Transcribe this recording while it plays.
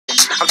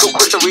I'm too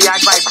quick to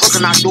react like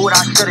Crooklyn, I do what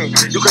I shouldn't.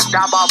 You could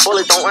stop our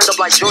bullets, don't end up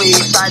like Junior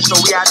Eastside, so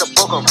we had to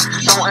book them.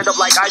 Don't end up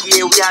like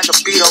IGA, we had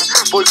to beat them.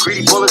 Boy,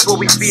 greedy bullets, what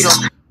we feed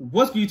them.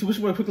 What's good, YouTube? It's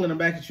your boy Crooklyn. I'm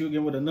back at you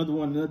again with another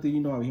one. Another thing,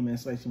 you know how he man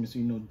slice him, so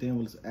you know damn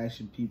well it's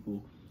action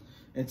people.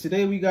 And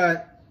today we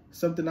got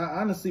something I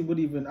honestly would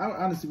even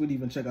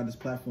check out this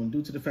platform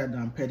due to the fact that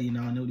I'm petty and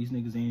I know these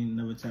niggas ain't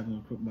never tapping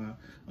with Crook Bob.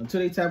 Until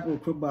they tap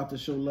with Crook Bob to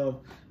show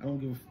love, I don't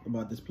give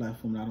about this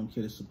platform and I don't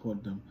care to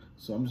support them.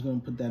 So I'm just gonna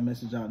put that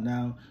message out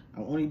now.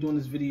 I'm only doing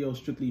this video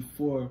strictly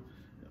for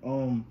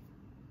the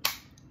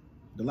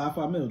Live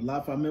 5 Mil.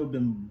 Live 5 Mil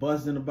been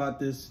buzzing about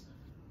this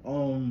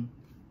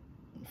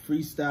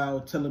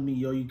freestyle, telling me,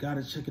 yo, you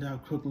gotta check it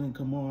out, Crooklyn.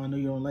 Come on, I know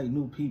you don't like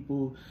new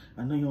people,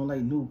 I know you don't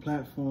like new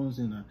platforms,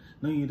 and I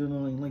know you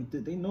don't like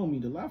that. They know me.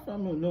 The Live 5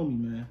 Mil know me,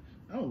 man.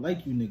 I don't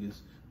like you niggas,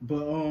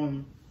 but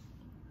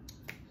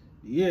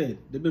yeah,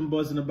 they've been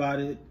buzzing about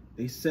it.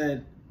 They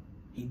said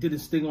he did a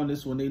sting on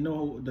this one. They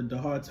know the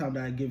hard time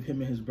that I give him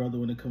and his brother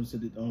when it comes to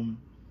the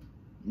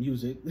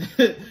music.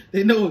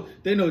 they know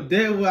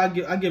damn well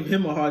I give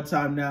him a hard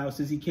time now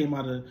since he came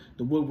out of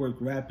the woodwork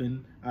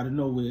rapping out of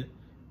nowhere,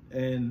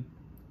 and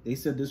they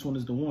said this one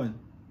is the one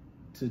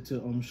to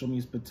show me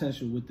his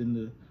potential within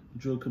the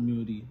drill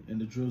community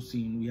and the drill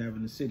scene we have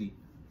in the city.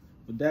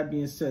 With that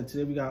being said,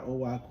 today we got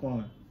OY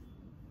Quan.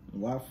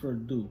 And without further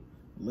ado,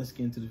 let's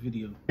get into the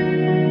video.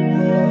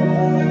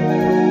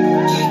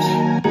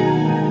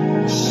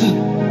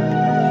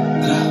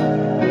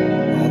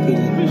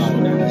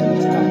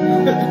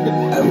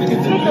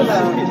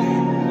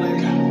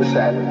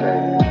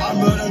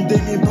 I'm running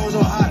Diddy bros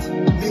on hot.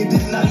 Me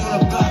did not on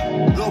the block.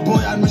 Little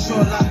boy, I miss you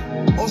a lot.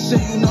 Oh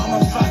shit, you know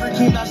I'm a fly.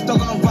 King not stuck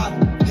on a rock.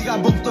 He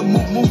got both the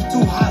move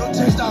too high. Don't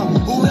chase down.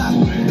 Who that?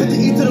 Hit the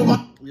E to the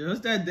rock. Yo, what's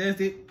that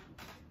dance?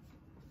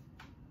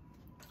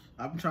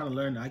 I'm trying to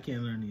learn. I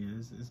can't learn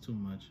it. It's too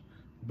much.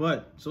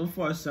 But so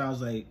far it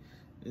sounds like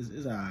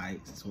it's alright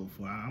so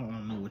far. I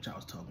don't know what y'all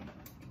was talking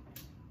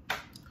about.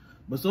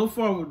 But so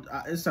far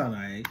it sounds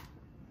alright.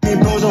 Me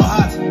bros on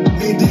hot.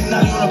 Me did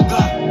not on the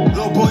block.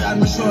 Little boy, I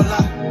miss you a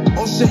lot.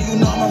 Oh shit, you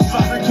know I'm a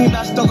fly. King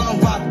not stuck on a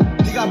rock.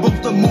 He got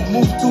both the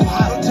move too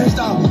high. Don't chase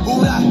down.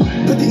 Who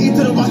that? Put the E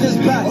to the rock, his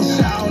back. Oh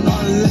shit, I don't know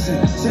how to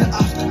listen. Sit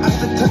off, I got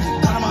the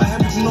cookie. Out of my head,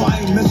 but you know I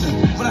ain't missing.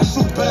 When I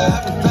shoot, better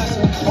have it fast.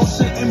 Oh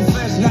shit, in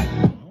fast neck.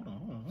 Hold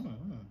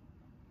on.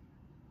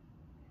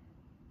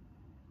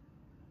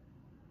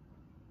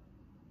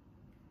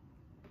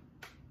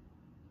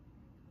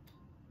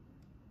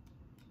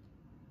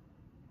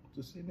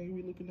 The same nigga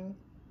we looking at?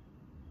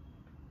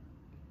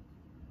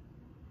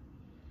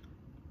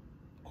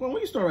 Quan,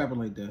 when you start rapping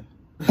like that?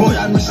 Boy,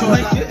 I miss you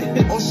a lot.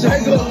 Oh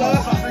shit, you know I'm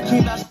a fly.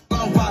 King not stuck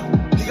on a rock.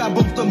 He got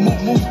both the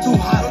move too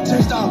high. Don't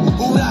chase down.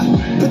 Who that?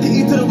 Put the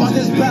E to the rock,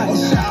 his back. Oh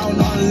shit, I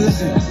don't know how to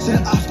listen. Sit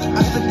off,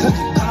 I got the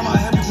cookie. Out of my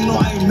head, but you know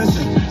I ain't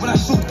missing. When I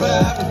shoot, better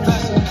have it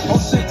fast. Oh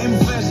shit, in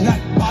fast neck.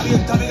 Bobby a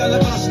dummy, got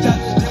left on a step.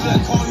 They be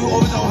like, Quan, you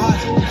always on hot.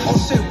 Oh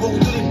shit, walk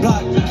through the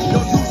block.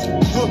 Yo, you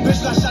a bitch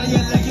got shot in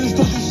your leg, you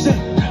don't do shit.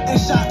 Ain't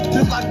shot,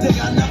 flip my dick,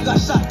 I never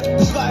got shot.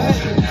 You got hit.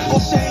 Oh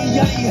shit, ain't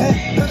yelling head.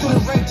 Been through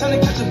the rain, trying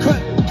to catch a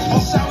cut. Oh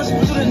shit, I was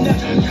put to the neck.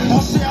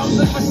 Oh shit, I was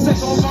looking for sex.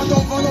 Oh run,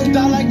 don't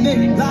die like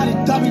Nick. Lottie,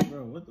 dummy.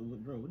 Bro,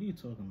 what are you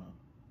talking about?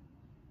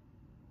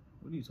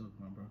 What are you talking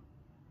about, bro?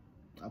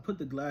 I put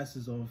the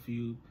glasses on for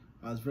you.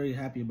 I was very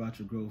happy about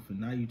your growth,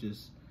 and now you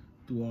just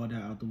threw all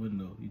that out the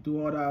window. You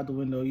threw all that out the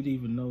window. You didn't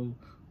even know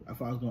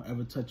if I was gonna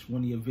ever touch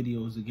one of your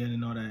videos again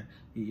and all that.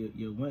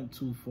 You went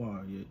too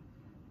far. You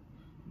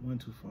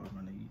went too far,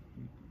 man.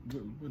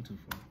 You went too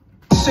far.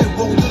 Shit,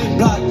 walk through the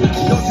block. Yo, you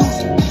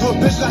a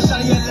bitch got shot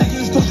in your leg,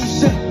 you don't do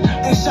shit.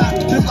 Ain't shot,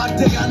 flip my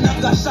dick, I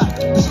never got shot.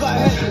 You got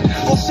hit.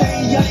 Oh shit,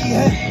 ain't yelling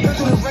head. Been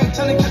through the rain,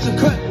 trying to catch a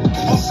cut.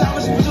 Oh shit, I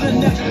was put to the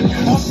neck.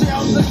 Oh shit,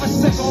 I was looking for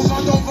sex. Oh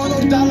run,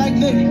 don't die like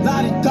Nick.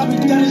 Lottie, dummy,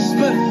 that is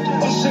split.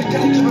 Oh shit,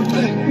 gotta keep it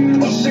big.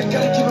 Oh shit,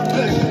 gotta keep it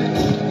big.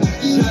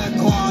 Shit like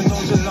Quan,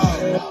 don't you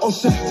love. Oh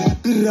shit,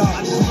 beat it up.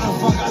 I just wanna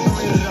fuck, I don't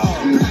eat it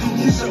all. Pretty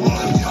keeps it all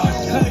in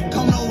touch. Hey,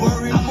 come no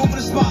worry, I'm over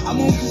the spot, I'm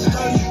moving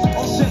sturdy.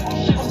 Oh shit,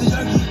 off the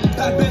junkie.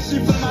 That bitch, she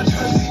feelin' my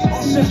jersey.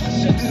 Oh shit,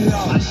 beat it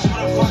up. I just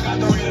wanna fuck, I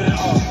don't eat it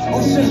all. Oh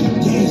shit,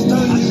 yeah, it's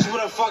dirty. I just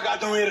wanna fuck, I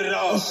don't eat it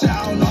all. Oh shit, I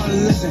don't know how to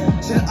listen.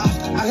 Sit off,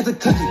 I got the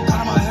cookie.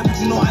 Out of my head, but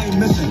you know I ain't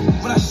missing.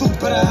 When I shoot,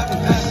 better have it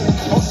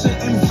fast. Oh shit,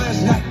 in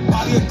fast neck.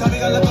 Bobby a dummy,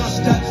 got left on a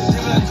step.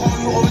 They be like, Quan,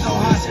 you always on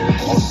hot.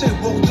 Oh shit,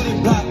 walk through the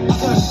block. I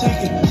started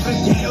shaking. For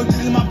the game, yo, give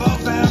me my belt,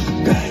 fam.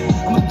 Bang,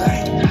 I'm a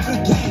bang. For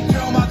the game,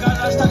 girl, oh my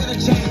god, I'm stuck in the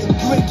chains.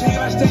 You ain't king,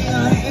 I stay in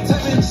the lane. It's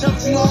time to jump,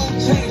 you know I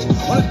don't change.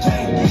 On the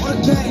game.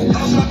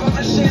 I was my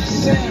brother, shit the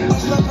same. I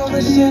was my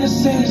brother, shit the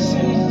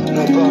same.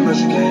 No problem,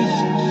 Cage.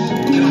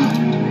 God,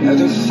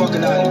 everything's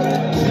fucking out of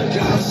here.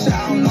 God, I'm shit, I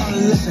don't know how to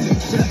listen.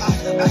 Sit off,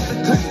 I got the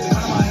cookie.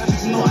 Out of my head, but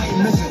you know I ain't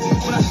missing.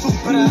 When I shoot,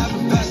 better have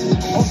it fast.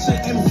 Oh shit,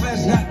 in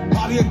fast neck.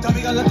 Bobby a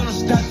dummy, got left on the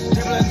step.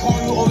 They be like,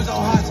 Quan, you always on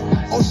hot.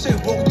 Oh shit,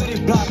 walk through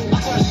the block. I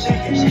started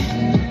shaking.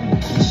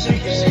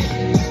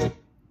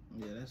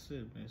 Yeah, that's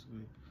it,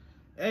 basically.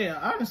 Hey,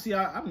 honestly,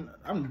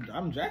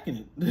 I'm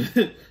jacking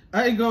it.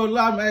 I ain't gonna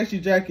lie, I'm actually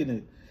jacking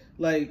it.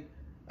 Like,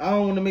 I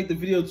don't want to make the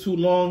video too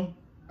long.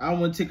 I don't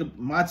want to take up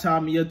my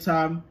time and your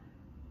time.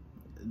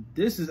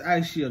 This is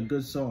actually a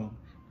good song.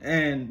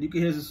 And you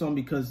can hear the song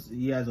because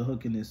he has a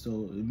hook in it.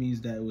 So it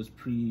means that it was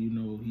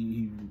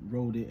he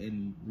wrote it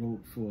and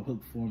wrote for a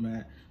hook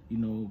format,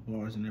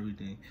 bars and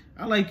everything.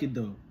 I like it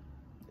though.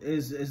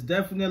 It's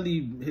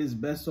definitely his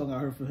best song I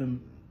heard from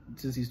him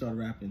since he started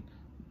rapping.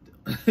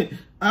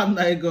 I'm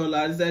not gonna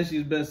lie, this is actually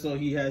his best song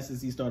he has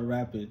since he started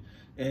rapping.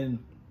 And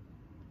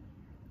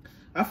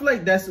I feel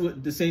like that's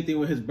the same thing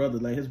with his brother.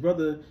 Like, his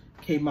brother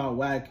came out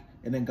whack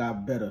and then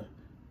got better,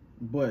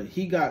 but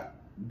he got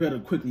better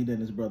quickly than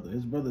his brother.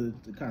 His brother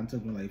kind of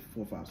took him like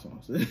 4 or 5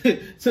 songs.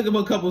 Took him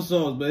a couple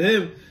songs, but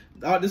him,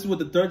 this is what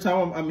the 3rd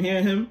time I'm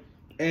hearing him,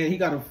 and he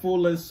got a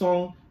full-length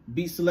song,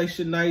 beat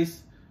selection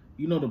nice.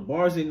 The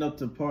bars ain't up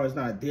to par, it's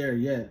not there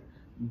yet,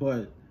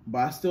 but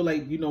I still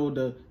like,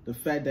 the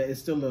fact that it's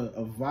still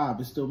a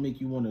vibe. It still make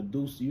you want to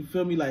do so. You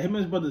feel me? Like, him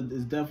and his brother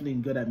is definitely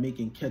good at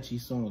making catchy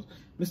songs.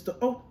 Mr.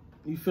 O,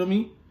 you feel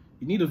me?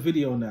 You need a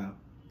video now.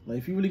 Like,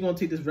 if you really gonna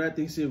take this rap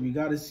thing serious, we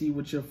gotta see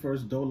what your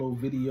first Dolo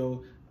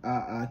video.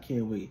 I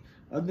can't wait.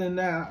 Other than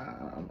that,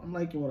 I'm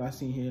liking what I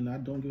seen here, and I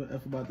don't give a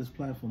F about this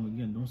platform.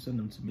 Again, don't send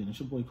them to me. It's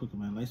your boy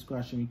Crooklyn, man. Like,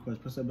 subscribe, share,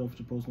 request, press that bell for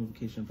your post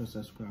notification, press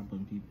that subscribe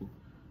button, people.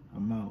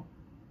 I'm out.